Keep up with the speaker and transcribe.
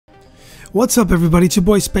What's up, everybody? It's your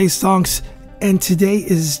boy Space Stonks, and today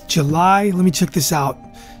is July, let me check this out,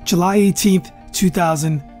 July 18th,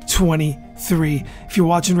 2023. If you're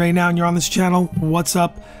watching right now and you're on this channel, what's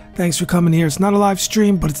up? Thanks for coming here. It's not a live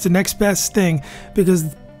stream, but it's the next best thing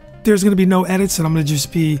because there's going to be no edits and I'm going to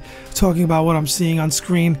just be talking about what I'm seeing on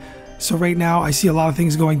screen. So right now I see a lot of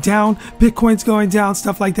things going down, Bitcoin's going down,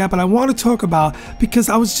 stuff like that, but I want to talk about, because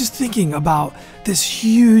I was just thinking about this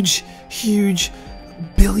huge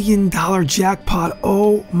billion-dollar jackpot,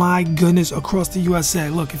 oh my goodness, across the USA.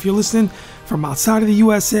 Look, if you're listening from outside of the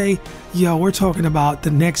USA, yo, we're talking about the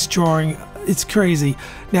next drawing. It's crazy.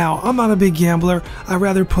 Now, I'm not a big gambler. I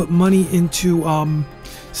rather put money into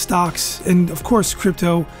stocks and of course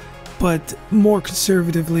crypto, but more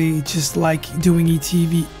conservatively, just like doing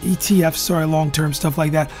ETFs, sorry, long-term stuff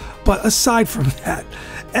like that. But aside from that,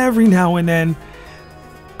 every now and then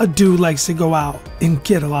a dude likes to go out and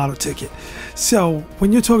get a lotto ticket. So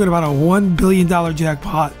when you're talking about a $1 billion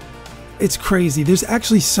jackpot, it's crazy. There's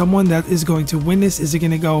actually someone that is going to win this. Is it going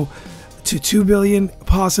to go to 2 billion?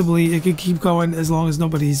 Possibly. It could keep going as long as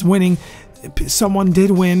nobody's winning. Someone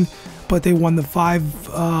did win, but they won the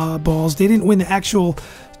 5 balls. They didn't win the actual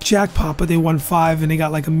jackpot, but they won 5 and they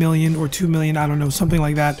got like $1 million or 2 million, I don't know, something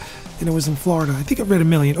like that. And it was in Florida. I think I read $1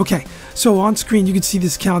 million. Okay, so on screen you can see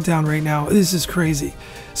this countdown right now. This is crazy.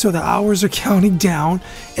 So the hours are counting down,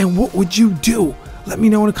 and what would you do? Let me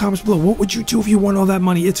know in the comments below. What would you do if you won all that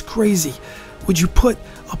money? It's crazy. Would you put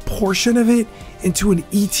a portion of it into an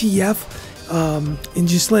ETF and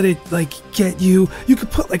just let it like get you? You could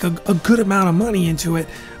put like a good amount of money into it,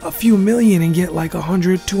 a few million, and get like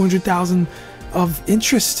 100, 200,000 of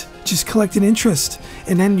interest, just collecting interest.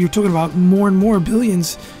 And then you're talking about more and more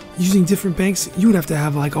billions using different banks. You would have to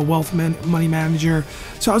have like a money manager.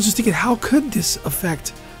 So I was just thinking, how could this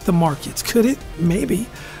affect the markets? Could it? Maybe.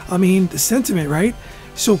 I mean, the sentiment, right?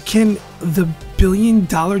 So can the $1 billion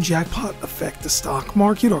jackpot affect the stock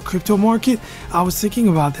market or crypto market? I was thinking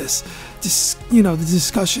about this. You know, the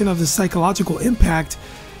discussion of the psychological impact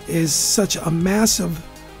is such a massive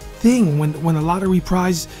thing. When a lottery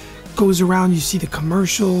prize goes around, you see the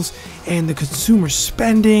commercials and the consumer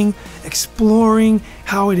spending, exploring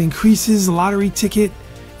how it increases the lottery ticket.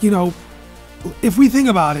 You know, if we think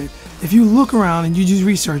about it, if you look around and you do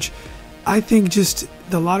research, I think just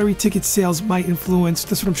the lottery ticket sales might influence,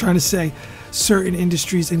 that's what I'm trying to say, certain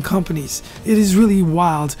industries and companies. It is really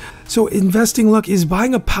wild. So investing luck, is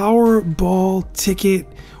buying a Powerball ticket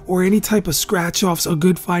or any type of scratch-offs a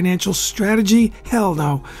good financial strategy? Hell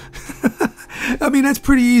no. I mean, that's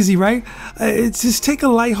pretty easy, right? It's just take a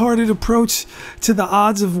lighthearted approach to the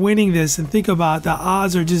odds of winning this and think about the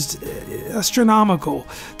odds are just astronomical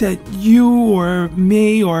that you or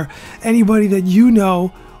me or anybody that you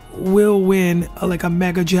know will win like a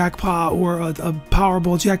mega jackpot or a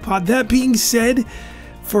Powerball jackpot. That being said,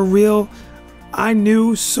 for real, I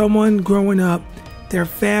knew someone growing up, their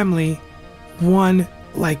family won,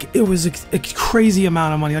 like it was a crazy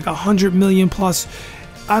amount of money, like 100 million plus.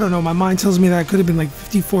 I don't know, my mind tells me that it could have been like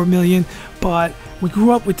 54 million, but we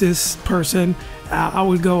grew up with this person. I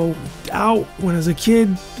would go out when I was a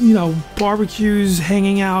kid, you know, barbecues,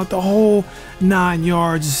 hanging out, the whole 9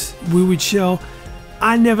 yards. We would chill.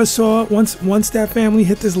 I never saw, once that family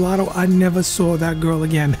hit this lotto, I never saw that girl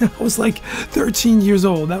again. I was like 13 years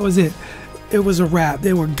old. That was it. It was a wrap.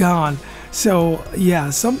 They were gone. So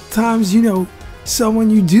yeah, sometimes, you know, someone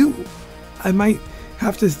you do, I might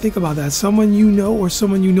have to think about that. Someone you know, or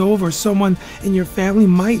someone you know of, or someone in your family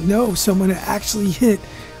might know someone that actually hit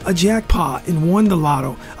a jackpot and won the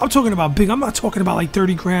lotto. I'm talking about big. I'm not talking about like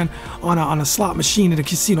 30 grand on a slot machine at a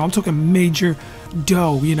casino. I'm talking major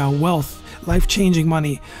dough, you know, wealth, life-changing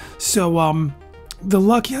money. So the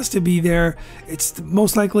luck has to be there. It's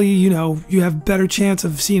most likely, you know, you have better chance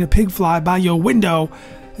of seeing a pig fly by your window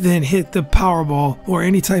than hit the Powerball or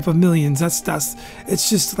any type of millions. It's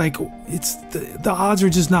just like, the odds are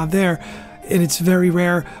just not there, and it's very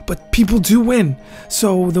rare, but people do win.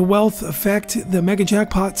 So the wealth effect, the mega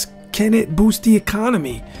jackpots, can it boost the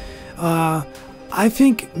economy? I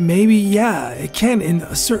think maybe, yeah, it can in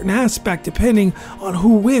a certain aspect, depending on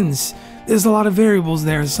who wins. There's a lot of variables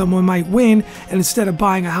there. Someone might win, and instead of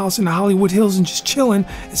buying a house in the Hollywood Hills and just chilling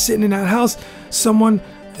and sitting in that house, someone,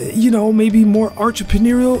 you know, maybe more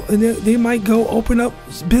entrepreneurial, and they might go open up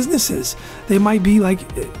businesses. They might be like,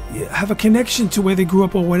 have a connection to where they grew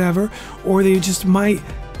up or whatever, or they just might,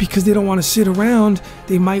 because they don't want to sit around,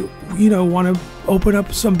 they might, you know, want to open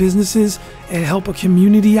up some businesses and help a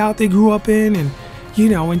community out they grew up in, and you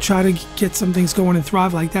know, and try to get some things going and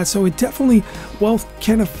thrive like that. So it definitely, wealth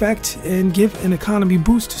can affect and give an economy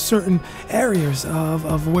boost to certain areas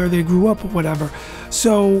of where they grew up or whatever.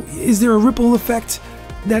 So is there a ripple effect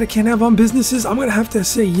that it can have on businesses? I'm gonna have to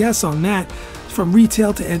say yes on that, from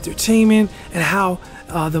retail to entertainment, and how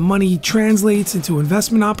the money translates into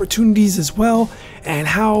investment opportunities as well, and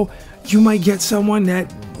how you might get someone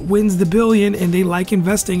that wins the billion and they like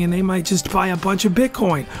investing and they might just buy a bunch of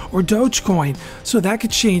Bitcoin or Dogecoin. So that could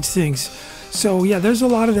change things. So yeah, there's a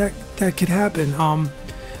lot of that could happen.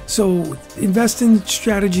 So invest in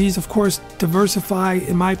strategies, of course, diversify,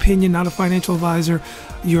 in my opinion, not a financial advisor,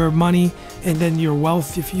 your money and then your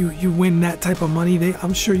wealth. If you win that type of money,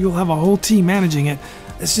 I'm sure you'll have a whole team managing it.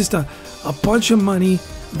 It's just a bunch of money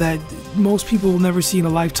that most people will never see in a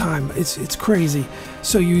lifetime. It's crazy.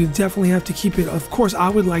 So you definitely have to keep it. Of course, I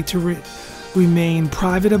would like to remain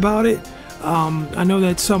private about it. I know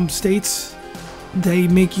that some states, they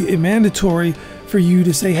make it mandatory for you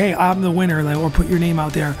to say, hey, I'm the winner, or put your name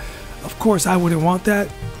out there. Of course, I wouldn't want that,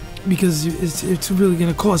 because it's really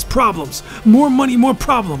going to cause problems. More money, more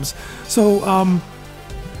problems. So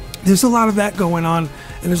there's a lot of that going on,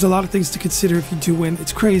 and there's a lot of things to consider if you do win.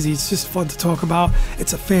 It's crazy. It's just fun to talk about.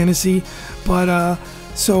 It's a fantasy. But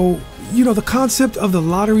so, you know, the concept of the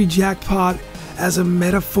lottery jackpot as a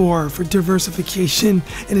metaphor for diversification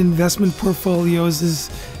and investment portfolios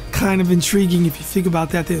is kind of intriguing if you think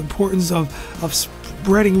about that. The importance of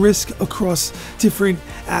spreading risk across different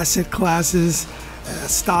asset classes,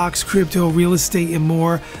 stocks, crypto, real estate, and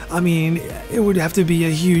more. I mean, it would have to be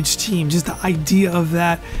a huge team. Just the idea of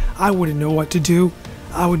that, I wouldn't know what to do.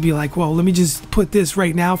 I would be like, well, let me just put this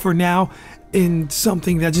right now for now in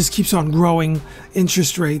something that just keeps on growing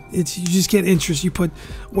interest rate. You just get interest. You put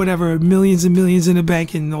whatever, millions and millions in a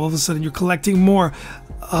bank, and all of a sudden you're collecting more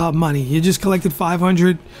money. You just collected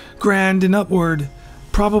 500 grand and upward,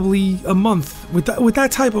 probably a month. With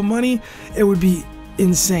that type of money, it would be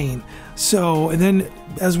insane. So, and then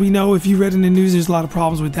as we know, if you read in the news, there's a lot of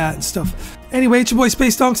problems with that and stuff. Anyway, it's your boy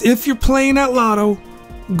Space Donks. If you're playing at Lotto,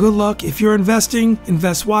 good luck. If you're investing,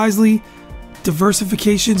 invest wisely.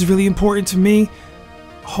 Diversification is really important to me.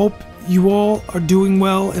 Hope you all are doing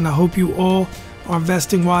well, and I hope you all are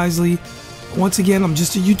investing wisely. Once again, I'm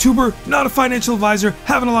just a YouTuber, not a financial advisor,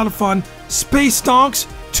 having a lot of fun. Space Donks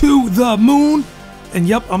to the moon. And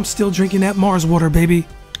yep, I'm still drinking that Mars water, baby.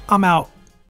 I'm out.